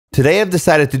Today I've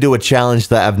decided to do a challenge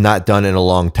that I've not done in a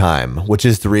long time, which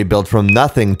is to rebuild from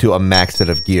nothing to a max set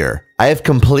of gear. I have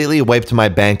completely wiped my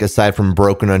bank aside from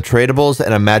broken untradables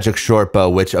and a Magic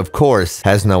Shortbow, which of course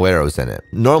has no arrows in it.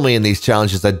 Normally in these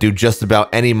challenges I do just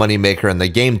about any moneymaker in the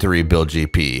game to rebuild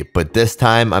GP, but this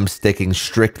time I'm sticking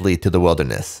strictly to the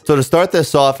wilderness. So to start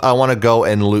this off, I want to go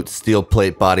and loot steel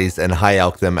plate bodies and high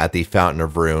elk them at the Fountain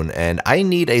of Rune, and I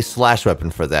need a slash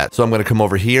weapon for that. So I'm going to come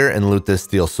over here and loot this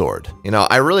steel sword. You know,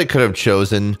 I really could have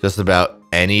chosen just about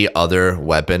any other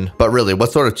weapon, but really,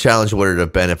 what sort of challenge would it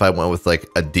have been if I went with like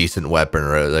a decent weapon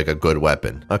or like a good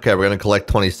weapon? Okay, we're gonna collect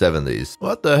 27 of these.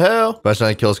 What the hell? Imagine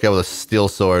I kill this guy with a steel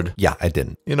sword. Yeah, I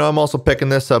didn't. You know, I'm also picking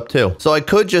this up too. So I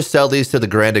could just sell these to the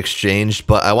Grand Exchange,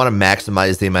 but I want to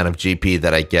maximize the amount of GP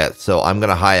that I get. So I'm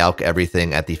gonna high alch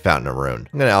everything at the Fountain of Rune.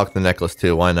 I'm gonna alch the necklace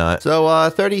too, why not? So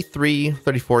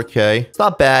 34K. It's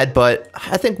not bad, but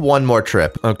I think one more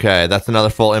trip. Okay, that's another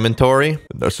full inventory.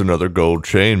 That's another gold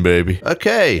chain, baby.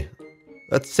 Okay,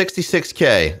 that's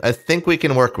 66K. I think we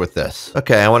can work with this.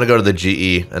 Okay, I want to go to the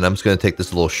GE, and I'm just going to take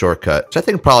this little shortcut, which I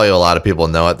think probably a lot of people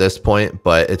know at this point,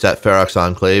 but it's at Ferox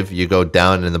Enclave. You go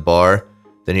down in the bar,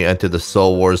 then you enter the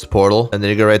Soul Wars portal, and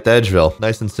then you go right to Edgeville.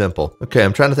 Nice and simple. Okay,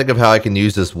 I'm trying to think of how I can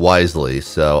use this wisely,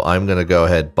 so I'm gonna go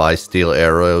ahead and buy steel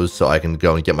arrows so I can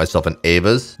go and get myself an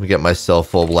Ava's, get myself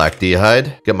full black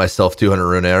d'hide, get myself 200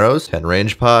 rune arrows, 10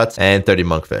 range pots, and 30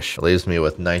 monkfish. It leaves me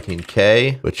with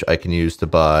 19K, which I can use to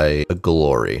buy a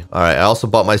glory. All right, I also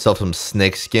bought myself some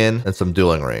snake skin and some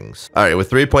dueling rings. All right, with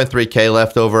 3.3K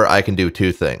left over, I can do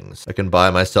two things. I can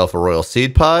buy myself a royal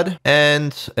seed pod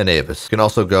and an Ava's. I can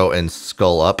also go and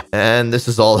skull up, and this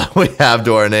is all that we have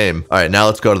to our name. All right, now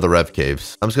let's go to the Rev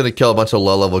Caves. I'm just gonna kill a bunch of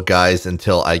low-level guys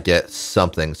until I get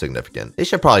something significant. They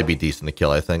should probably be decent to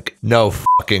kill, I think. No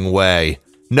fucking way.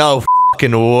 No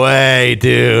fucking way,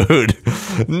 dude.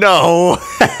 No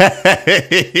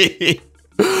way.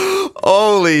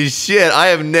 Holy shit, I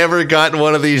have never gotten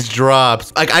one of these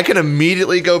drops. Like, I can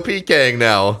immediately go PKing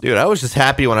now. Dude, I was just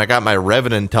happy when I got my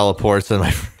Revenant teleports and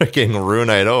my freaking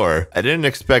Runite ore. I didn't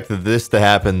expect this to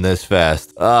happen this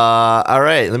fast. All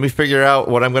right, let me figure out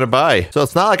what I'm gonna buy. So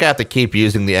it's not like I have to keep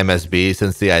using the MSB,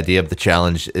 since the idea of the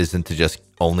challenge isn't to just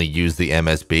only use the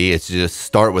MSB. It's to just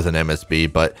start with an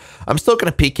MSB, but I'm still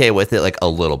gonna PK with it like a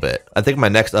little bit. I think my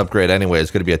next upgrade anyway is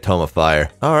gonna be a Tome of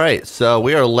Fire. All right, so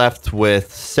we are left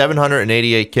with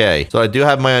 788K. So I do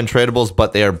have my untradables,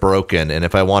 but they are broken, and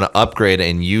if I want to upgrade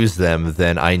and use them,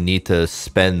 then I need to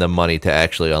spend the money to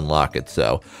actually unlock it.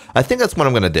 So I think that's what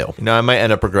I'm gonna do. You know, I might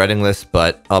end up regretting this,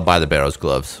 but I'll buy the Barrow's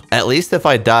gloves. At least if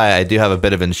I die, I do have a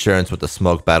bit of insurance with the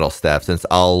smoke battle staff, since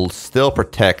I'll still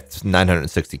protect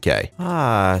 960K.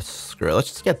 Screw it. Let's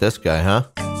just get this guy, huh?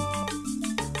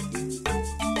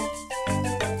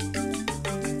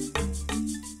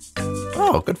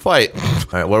 Oh, good fight. All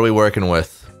right, what are we working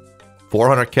with?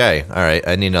 400K. All right,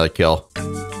 I need another kill.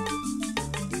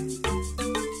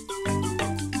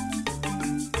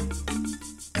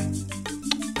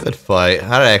 Good fight.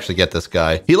 How did I actually get this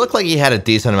guy? He looked like he had a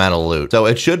decent amount of loot, so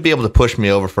it should be able to push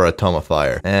me over for a Tome of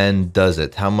Fire. And does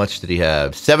it? How much did he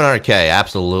have? 700K,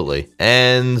 absolutely.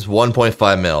 And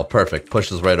 1.5 mil. Perfect.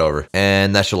 Pushes right over.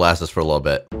 And that should last us for a little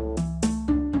bit.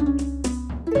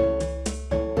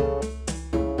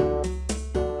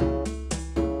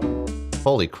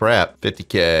 Holy crap.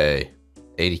 50K.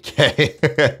 80K.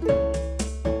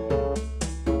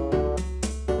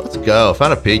 Let's go.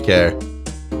 Found a PK.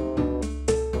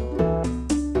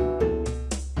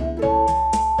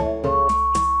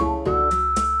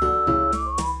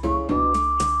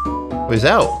 He's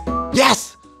out.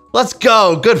 Yes! Let's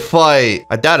go. Good fight.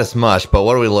 I doubt it's much, but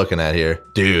what are we looking at here?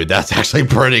 Dude, that's actually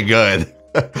pretty good.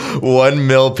 1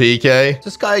 mil PK.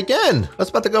 This guy again. I was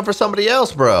about to go for somebody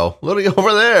else, bro. Literally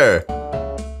over there.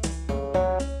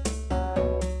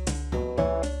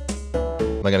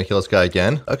 Am I gonna kill this guy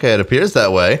again? Okay, it appears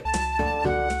that way.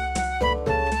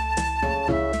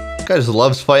 This guy just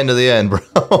loves fighting to the end, bro.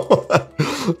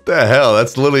 What the hell?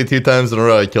 That's literally 2 times in a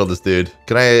row I killed this dude.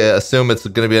 Can I assume it's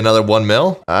gonna be another 1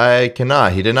 mil? I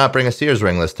cannot. He did not bring a Sears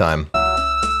ring this time.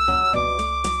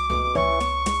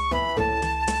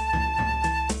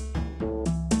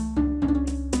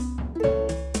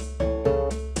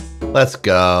 Let's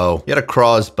go. He had a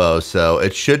crossbow, so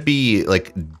it should be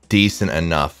like decent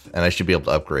enough, and I should be able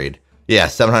to upgrade. Yeah,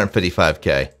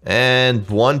 755K. And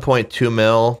 1.2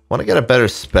 mil. Want to get a better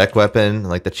spec weapon.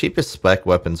 Like the cheapest spec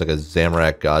weapon's like a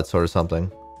Zamorak Godsword or something.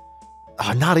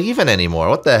 Oh, not even anymore.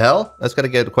 What the hell? That's got to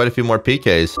get quite a few more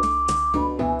PKs.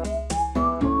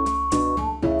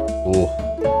 Ooh.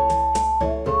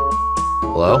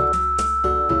 Hello?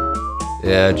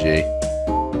 Yeah, G.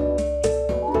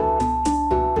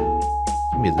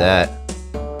 Give me that.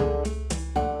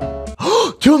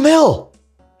 2 mil!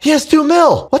 He has 2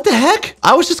 mil! What the heck?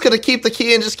 I was just gonna keep the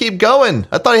key and just keep going.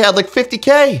 I thought he had like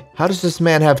 50K. How does this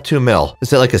man have 2 mil?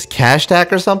 Is it like his cash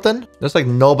stack or something? There's like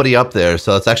nobody up there,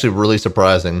 so it's actually really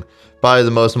surprising. Probably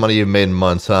the most money you've made in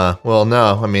months, huh? Well,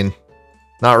 no, I mean,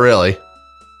 not really.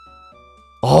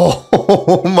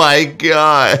 Oh my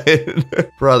God.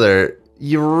 Brother,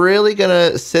 you're really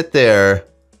gonna sit there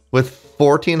with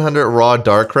 1,400 raw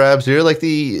dark crabs? You're like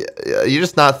you're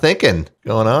just not thinking.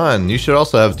 Going on. You should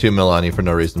also have 2 mil on you for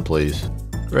no reason, please.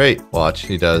 Great. Watch,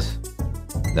 he does.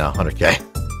 No,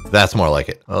 100K. That's more like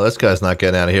it. Oh, this guy's not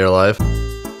getting out of here alive.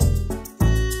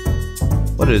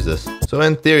 What is this? So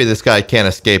in theory, this guy can't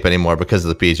escape anymore because of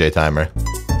the PJ timer.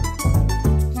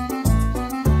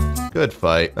 Good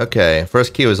fight. Okay,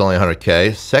 first key was only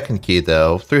 100K. Second key,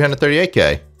 though,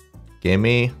 338K.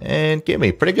 Gimme and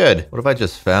gimme. Pretty good. What have I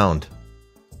just found?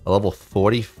 A level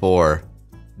 44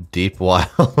 deep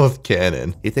wild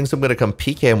cannon. He thinks I'm gonna come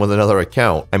PK him with another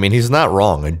account. I mean, he's not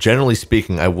wrong. And generally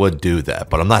speaking, I would do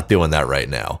that, but I'm not doing that right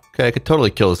now. Okay, I could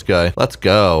totally kill this guy. Let's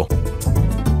go.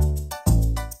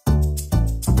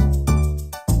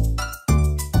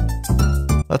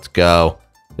 Let's go.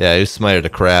 Yeah, he was smited to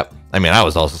crap. I mean, I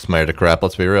was also smited to crap.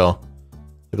 Let's be real.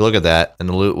 Take a look at that. And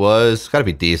the loot was gotta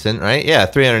be decent, right? Yeah,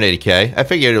 380K. I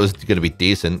figured it was gonna be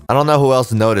decent. I don't know who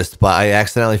else noticed, but I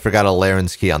accidentally forgot a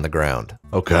Laren's key on the ground.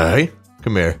 Okay.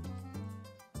 Come here.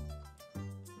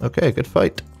 Okay, good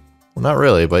fight. Well, not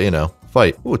really, but you know,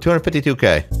 fight. Ooh,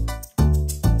 252K.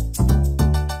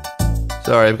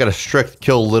 Sorry, I've got a strict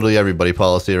kill literally everybody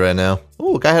policy right now.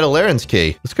 Ooh, guy had a Laren's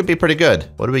key. This could be pretty good.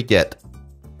 What do we get?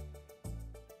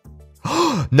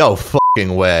 No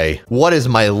fucking way. What is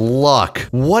my luck?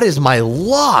 What is my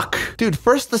luck? Dude,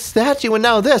 first the statue and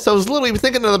now this. I was literally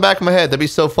thinking in the back of my head, that'd be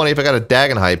so funny if I got a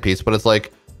Dagonhide piece, but it's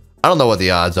like, I don't know what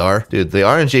the odds are. Dude, the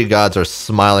RNG gods are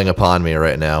smiling upon me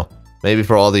right now. Maybe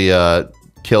for all the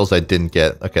kills I didn't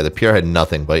get. Okay, the pure had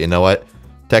nothing, but you know what?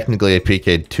 Technically, I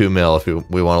PK'd 2 mil if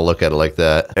we want to look at it like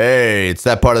that. Hey, it's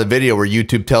that part of the video where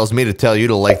YouTube tells me to tell you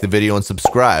to like the video and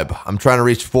subscribe. I'm trying to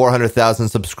reach 400,000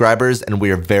 subscribers, and we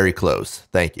are very close.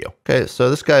 Thank you. Okay, so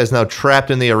this guy is now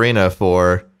trapped in the arena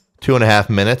for 2.5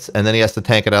 minutes, and then he has to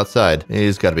tank it outside.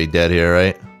 He's got to be dead here,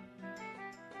 right?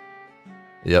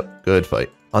 Yep, good fight.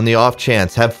 On the off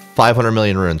chance, have 500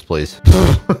 million runes, please.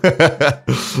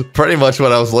 Pretty much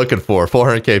what I was looking for,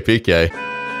 400K PK.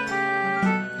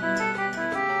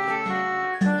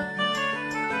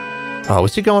 Oh,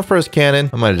 was he going for his cannon?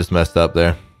 I might have just messed up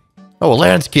there. Oh,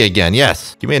 Lansky again.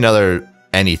 Yes. Give me another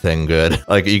anything good.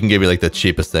 Like, you can give me, like, the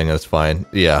cheapest thing. That's fine.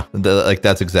 Yeah. Like,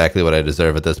 that's exactly what I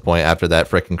deserve at this point after that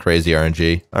freaking crazy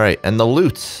RNG. All right. And the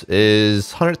loot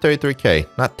is 133K.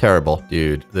 Not terrible.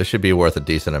 Dude, this should be worth a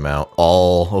decent amount.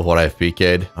 All of what I've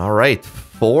PK'd. All right.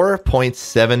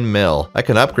 4.7 mil. I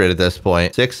can upgrade at this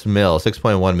point. 6 mil,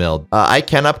 6.1 mil. I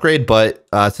can upgrade, but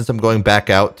since I'm going back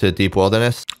out to Deep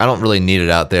Wilderness, I don't really need it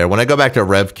out there. When I go back to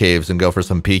Rev Caves and go for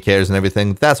some PKs and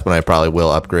everything, that's when I probably will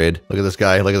upgrade. Look at this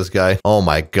guy. Look at this guy. Oh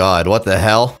my God. What the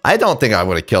hell? I don't think I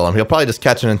would have killed him. He'll probably just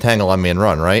catch an entangle on me and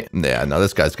run, right? Yeah, no,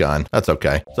 this guy's gone. That's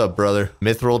okay. What's up, brother?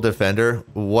 Mithril Defender?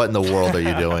 What in the world are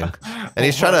you doing? And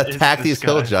he's trying to attack these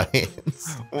hill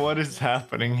giants. What is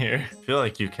happening here? I feel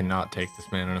like you cannot take this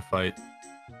man in a fight.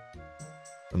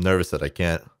 I'm nervous that I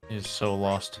can't. He's so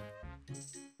lost.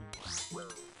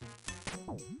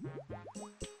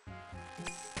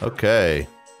 Okay.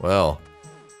 Well,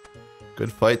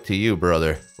 good fight to you,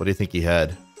 brother. What do you think he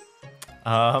had?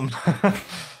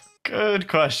 Good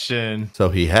question. So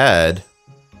he had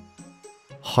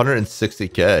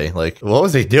 160K. Like, what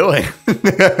was he doing?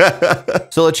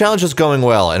 So the challenge is going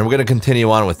well, and we're going to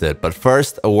continue on with it. But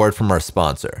first, a word from our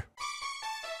sponsor.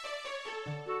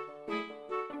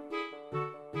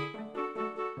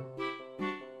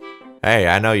 Hey,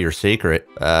 I know your secret.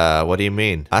 What do you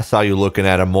mean? I saw you looking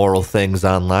at immoral things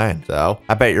online. So,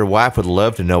 I bet your wife would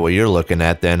love to know what you're looking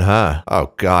at then, huh?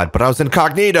 Oh God, but I was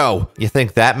incognito. You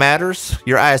think that matters?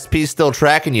 Your ISP's still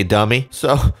tracking you, dummy.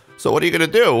 So what are you gonna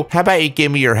do? How about you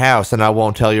give me your house and I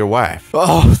won't tell your wife?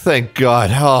 Oh, thank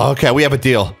God. Oh, okay, we have a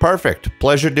deal. Perfect.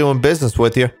 Pleasure doing business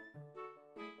with you.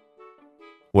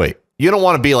 Wait. You don't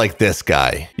want to be like this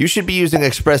guy. You should be using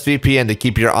ExpressVPN to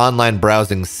keep your online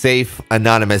browsing safe,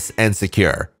 anonymous, and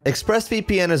secure.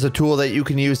 ExpressVPN is a tool that you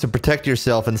can use to protect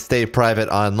yourself and stay private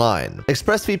online.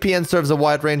 ExpressVPN serves a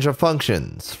wide range of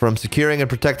functions, from securing and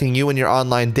protecting you and your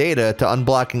online data to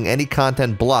unblocking any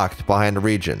content blocked behind a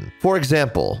region. For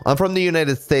example, I'm from the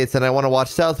United States and I want to watch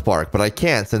South Park, but I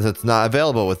can't since it's not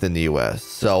available within the US.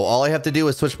 So all I have to do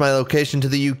is switch my location to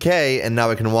the UK and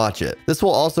now I can watch it. This will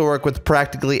also work with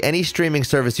practically any streaming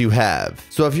service you have.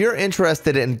 So if you're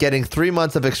interested in getting 3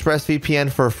 months of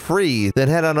ExpressVPN for free, then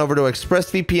head on over to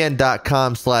expressvpn.com/framed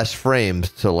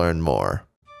to learn more.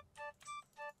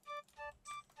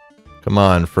 Come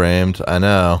on, Framed. I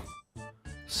know.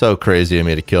 So crazy of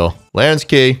me to kill. Laren's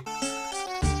key.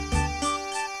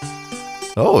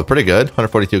 Oh, pretty good.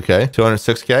 142k,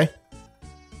 206k,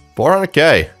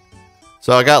 400k.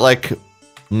 So I got like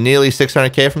nearly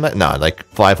 600k from that. No, like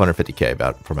 550k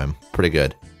about from him. Pretty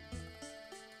good.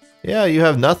 Yeah, you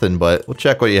have nothing, but we'll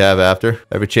check what you have after.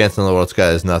 Every chance in the world this guy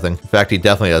has nothing. In fact, he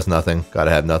definitely has nothing.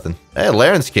 Gotta have nothing. Hey,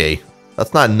 Laren's key.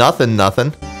 That's not nothing.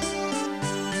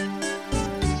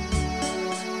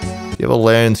 You have a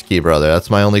Laren's key, brother.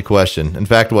 That's my only question. In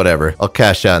fact, whatever. I'll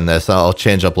cash out in this. I'll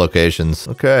change up locations.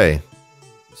 Okay.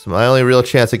 It's my only real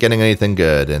chance of getting anything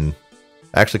good, and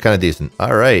actually kind of decent.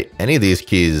 All right. Any of these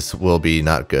keys will be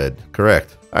not good.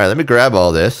 Correct. All right, let me grab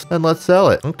all this and let's sell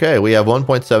it. Okay, we have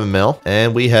 1.7 mil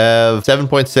and we have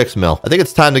 7.6 mil. I think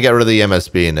it's time to get rid of the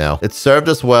MSB now. It served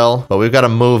us well, but we've got to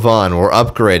move on. We're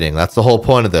upgrading. That's the whole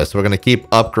point of this. We're going to keep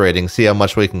upgrading, see how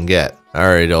much we can get. All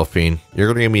right, Delphine, you're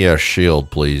going to give me a shield,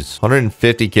 please.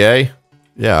 150k?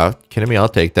 Yeah, kidding me? I'll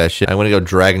take that shit. I'm going to go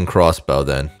dragon crossbow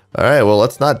then. All right, well,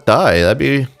 let's not die. That'd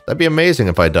be amazing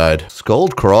if I died.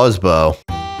 Scold crossbow.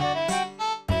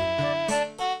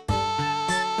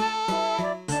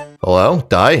 Hello?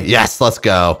 Die? Yes, let's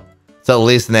go. It's at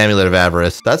least an amulet of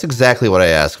avarice. That's exactly what I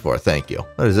asked for. Thank you.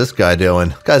 What is this guy doing?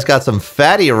 This guy's got some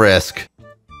fatty risk.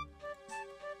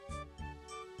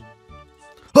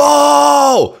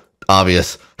 Oh!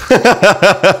 Obvious.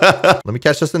 Let me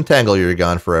catch this entangle. You're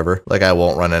gone forever. Like I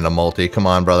won't run into multi. Come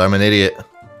on, brother. I'm an idiot.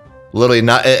 Literally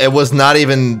not. It was not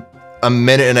even a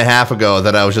minute and a half ago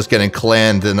that I was just getting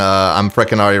clanned and I'm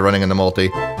freaking already running into multi.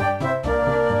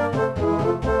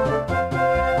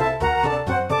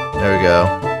 There we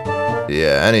go.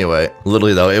 Yeah, anyway.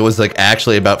 Literally, though, it was like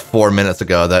actually about 4 minutes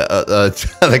ago that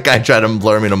the guy tried to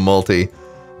lure me to multi.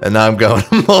 And now I'm going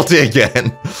to multi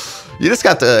again. You just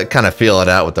got to kind of feel it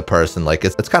out with the person. Like,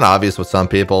 it's kind of obvious with some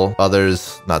people.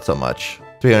 Others, not so much.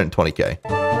 320k.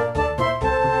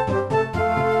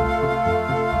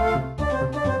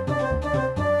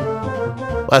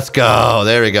 Let's go.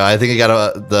 There we go. I think I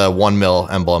got the 1 mil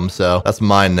emblem, so that's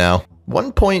mine now.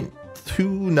 1.3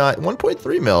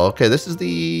 mil. Okay, that's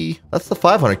the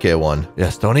 500k one.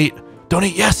 Yes, don't eat. Don't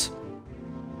eat. Yes.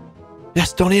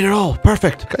 Yes, don't eat at all.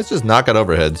 Perfect. Guy's just not got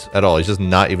overheads at all. He's just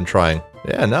not even trying.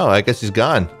 Yeah, no, I guess he's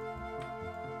gone.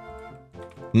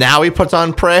 Now he puts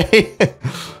on prey.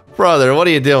 Brother, what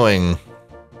are you doing?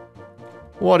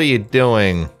 What are you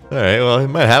doing? All right, well, he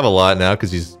might have a lot now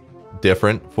because he's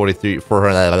different.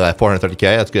 430k.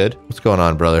 That's good. What's going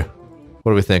on, brother?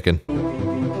 What are we thinking?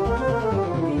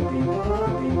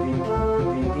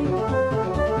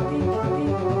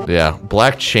 Yeah,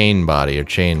 black chain body or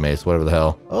chain mace, whatever the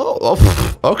hell. Oh,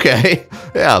 okay.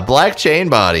 Yeah, black chain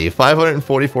body,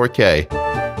 544k.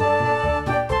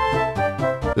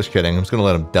 Just kidding. I'm just gonna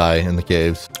let him die in the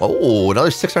caves. Oh,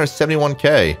 another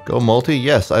 671k. Go multi?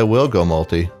 Yes, I will go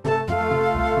multi.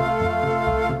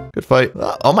 Good fight.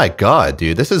 Oh my god,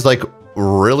 dude. This is like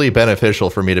really beneficial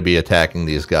for me to be attacking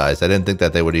these guys. I didn't think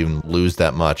that they would even lose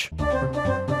that much.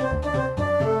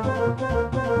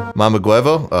 Mama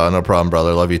Guevo? Oh, no problem,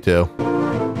 brother. Love you too.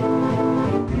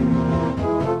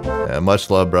 Yeah, much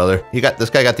love, brother. This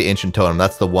guy got the ancient totem.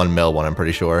 That's the 1 mil one, I'm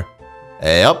pretty sure.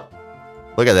 Yep.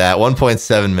 Look at that.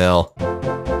 1.7 mil.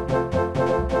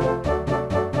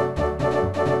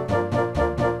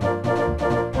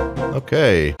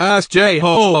 Okay. Ask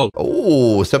J-Hole.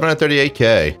 Oh,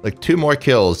 738k. Like 2 more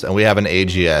kills and we have an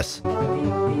AGS.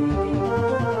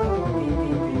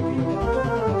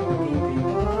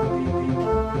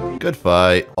 Good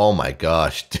fight. Oh my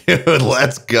gosh, dude,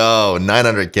 let's go.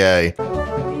 900k.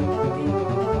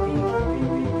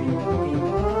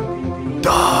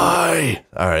 Die!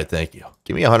 All right, thank you.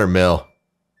 Give me 100 mil.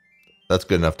 That's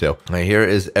good enough too. All right, here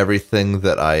is everything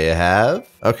that I have.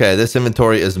 Okay, this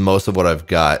inventory is most of what I've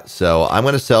got. So I'm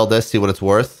gonna sell this, see what it's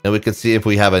worth, and we can see if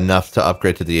we have enough to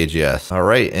upgrade to the AGS. All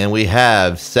right, and we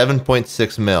have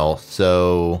 7.6 mil.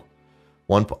 So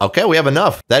Okay, we have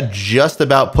enough. That just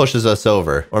about pushes us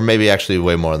over. Or maybe actually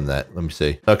way more than that. Let me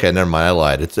see. Okay, never mind. I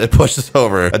lied. It pushes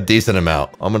over a decent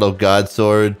amount. Omino God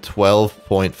Sword,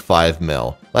 12.5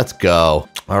 mil. Let's go.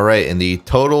 All right, and the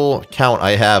total count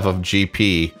I have of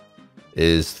GP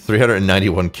is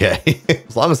 391k.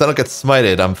 As long as I don't get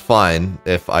smited, I'm fine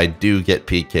if I do get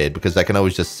PK'd, because I can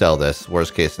always just sell this,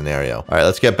 worst case scenario. All right,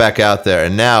 let's get back out there,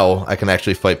 and now I can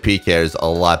actually fight PKers a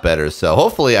lot better. So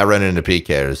hopefully I run into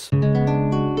PKers.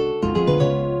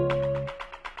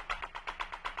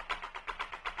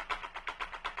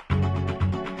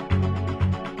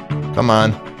 Come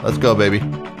on, let's go, baby.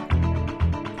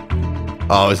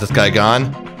 Oh, is this guy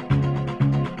gone?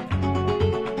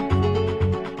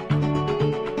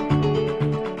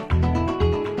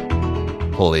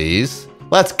 Please.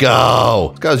 Let's go.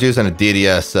 This guy was using a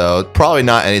DDS, so probably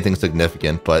not anything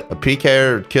significant, but a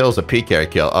PK kill is a PK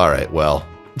kill. All right, well,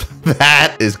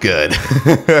 that is good.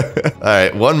 All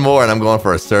right, one more, and I'm going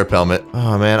for a Serp helmet.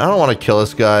 Oh, man, I don't want to kill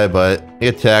this guy, but he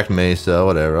attacked me, so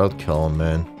whatever. I'll kill him,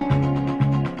 man.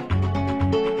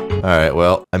 All right,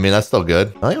 well, I mean, that's still good.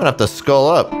 I don't even have to skull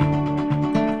up.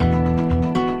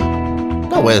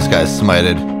 No way this guy's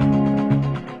smited.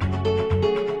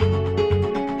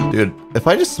 Dude, if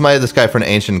I just smited this guy for an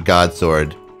ancient god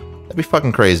sword, that'd be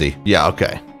fucking crazy. Yeah,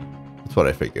 okay. That's what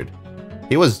I figured.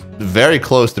 He was very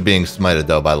close to being smited,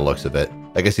 though, by the looks of it.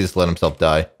 I guess he just let himself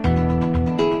die.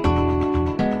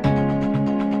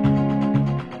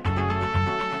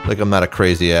 Like I'm not a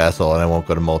crazy asshole and I won't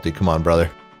go to multi. Come on, brother.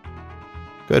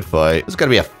 Good fight. This is gonna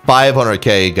be a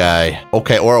 500k guy.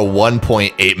 Okay, or a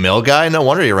 1.8 mil guy? No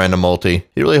wonder he ran to multi.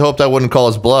 He really hoped I wouldn't call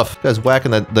his bluff. This guy's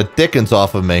whacking the dickens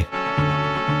off of me.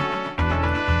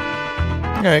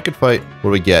 Alright, good fight. What do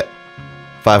we get?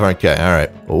 500k,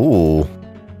 alright. Ooh.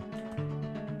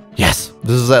 Yes!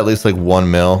 This is at least like 1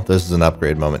 mil. This is an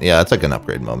upgrade moment. Yeah, it's like an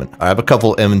upgrade moment. I have a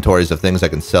couple inventories of things I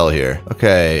can sell here.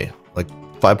 Okay, like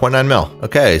 5.9 mil.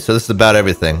 Okay, so this is about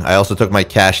everything. I also took my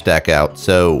cash stack out,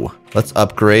 so let's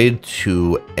upgrade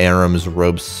to Aram's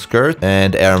robe skirt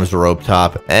and Aram's robe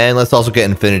top. And let's also get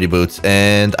infinity boots.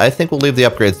 And I think we'll leave the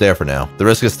upgrades there for now. The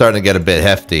risk is starting to get a bit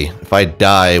hefty. If I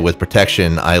die with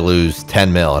protection, I lose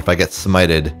 10 mil. If I get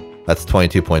smited, that's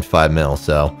 22.5 mil.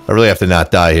 So I really have to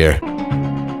not die here.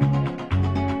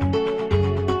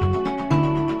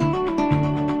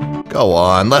 Go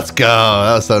on, let's go.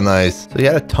 That was so nice. So he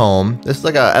had a tome. This is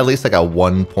like at least like a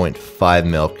 1.5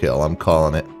 mil kill. I'm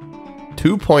calling it.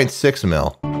 2.6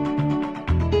 mil.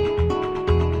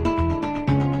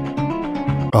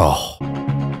 Oh.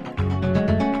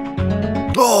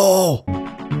 Oh.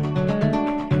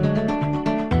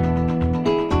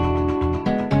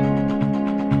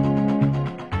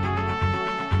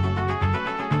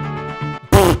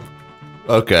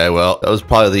 Okay, well, that was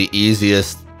probably the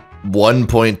easiest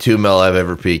 1.2 mil I've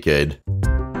ever PK'd.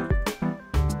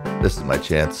 This is my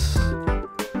chance.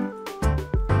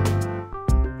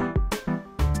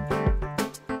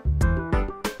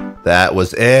 That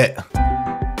was it.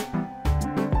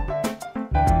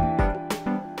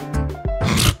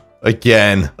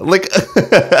 Again. Like,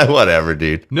 whatever,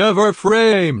 dude. Never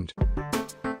framed.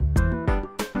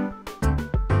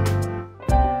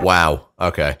 Wow.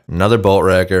 Okay. Another bolt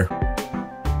wrecker.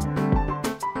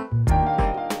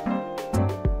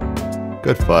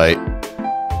 Good fight.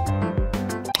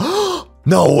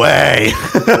 No way!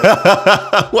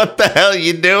 What the hell are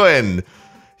you doing?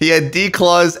 He had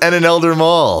D-Claws and an Elder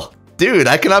Maul. Dude,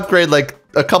 I can upgrade like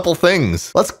a couple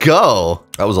things. Let's go.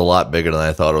 That was a lot bigger than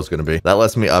I thought it was going to be. That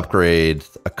lets me upgrade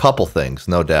a couple things,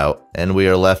 no doubt. And we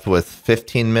are left with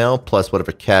 15 mil plus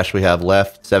whatever cash we have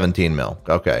left, 17 mil.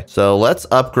 Okay, so let's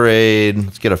upgrade.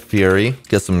 Let's get a Fury,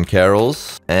 get some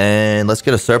Carols, and let's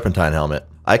get a Serpentine helmet.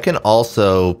 I can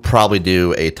also probably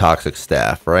do a Toxic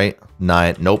Staff, right?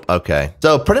 9. Nope. Okay.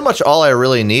 So pretty much all I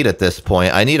really need at this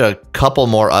point. I need a couple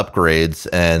more upgrades,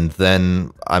 and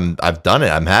then I've done it.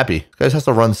 I'm happy. This guy has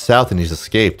to run south, and he's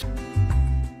escaped.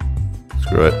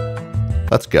 Screw it.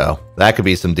 Let's go. That could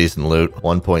be some decent loot.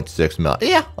 1.6 mil.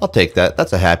 Yeah, I'll take that.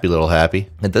 That's a happy little happy.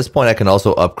 At this point, I can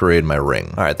also upgrade my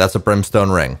ring. All right, that's a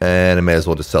Brimstone ring, and I may as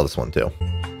well just sell this one too.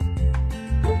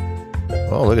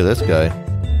 Oh, look at this guy.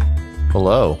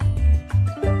 Hello.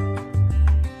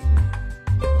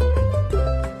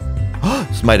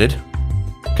 Smited.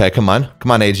 Okay, come on.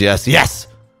 Come on, AGS. Yes!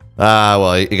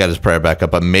 Well, he got his prayer back up,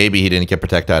 but maybe he didn't get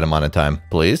protect item on in time.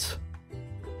 Please?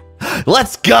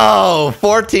 Let's go!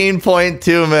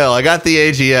 14.2 mil. I got the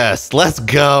AGS. Let's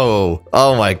go.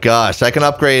 Oh my gosh. I can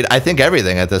upgrade, I think,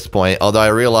 everything at this point. Although I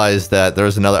realized that there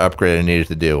was another upgrade I needed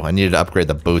to do. I needed to upgrade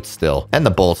the boots still. And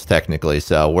the bolts, technically.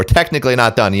 So we're technically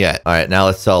not done yet. All right, now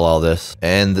let's sell all this.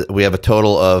 And we have a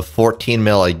total of 14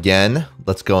 mil again.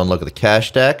 Let's go and look at the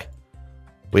cash deck.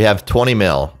 We have 20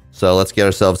 mil. So let's get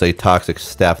ourselves a Toxic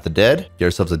Staff of the Dead. Get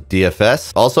ourselves a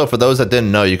DFS. Also, for those that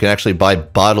didn't know, you can actually buy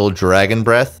Bottled Dragon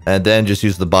Breath and then just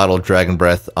use the Bottled Dragon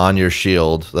Breath on your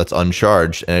shield that's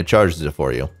uncharged and it charges it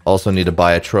for you. Also need to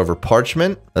buy a Trover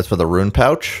Parchment. That's for the Rune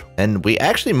Pouch. And we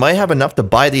actually might have enough to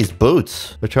buy these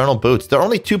boots. Eternal Boots. They're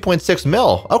only 2.6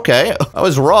 mil. Okay, I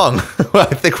was wrong.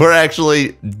 I think we're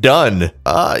actually done.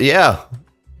 Yeah.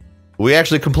 We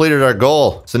actually completed our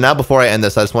goal. So now before I end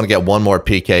this, I just want to get one more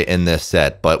PK in this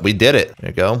set, but we did it. There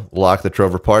you go. Lock the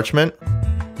Trover Parchment.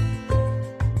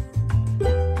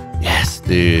 Yes,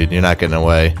 dude, you're not getting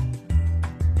away.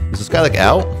 Is this guy like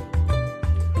out?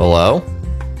 Hello?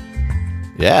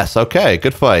 Yes, okay,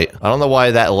 good fight. I don't know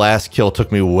why that last kill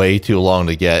took me way too long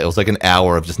to get. It was like an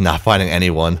hour of just not finding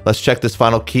anyone. Let's check this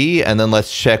final key, and then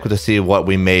let's check to see what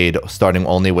we made, starting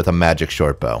only with a Magic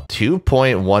Shortbow.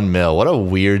 2.1 mil, what a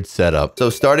weird setup.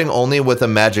 So starting only with a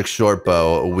Magic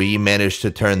Shortbow, we managed to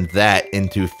turn that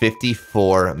into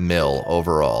 54 mil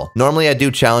overall. Normally I do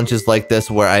challenges like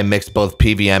this where I mix both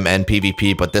PVM and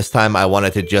PvP, but this time I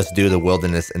wanted to just do the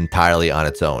Wilderness entirely on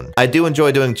its own. I do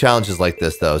enjoy doing challenges like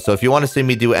this though, so if you want to see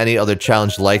me do any other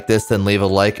challenge like this, then leave a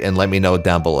like and let me know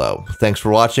down below. Thanks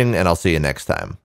for watching, and I'll see you next time.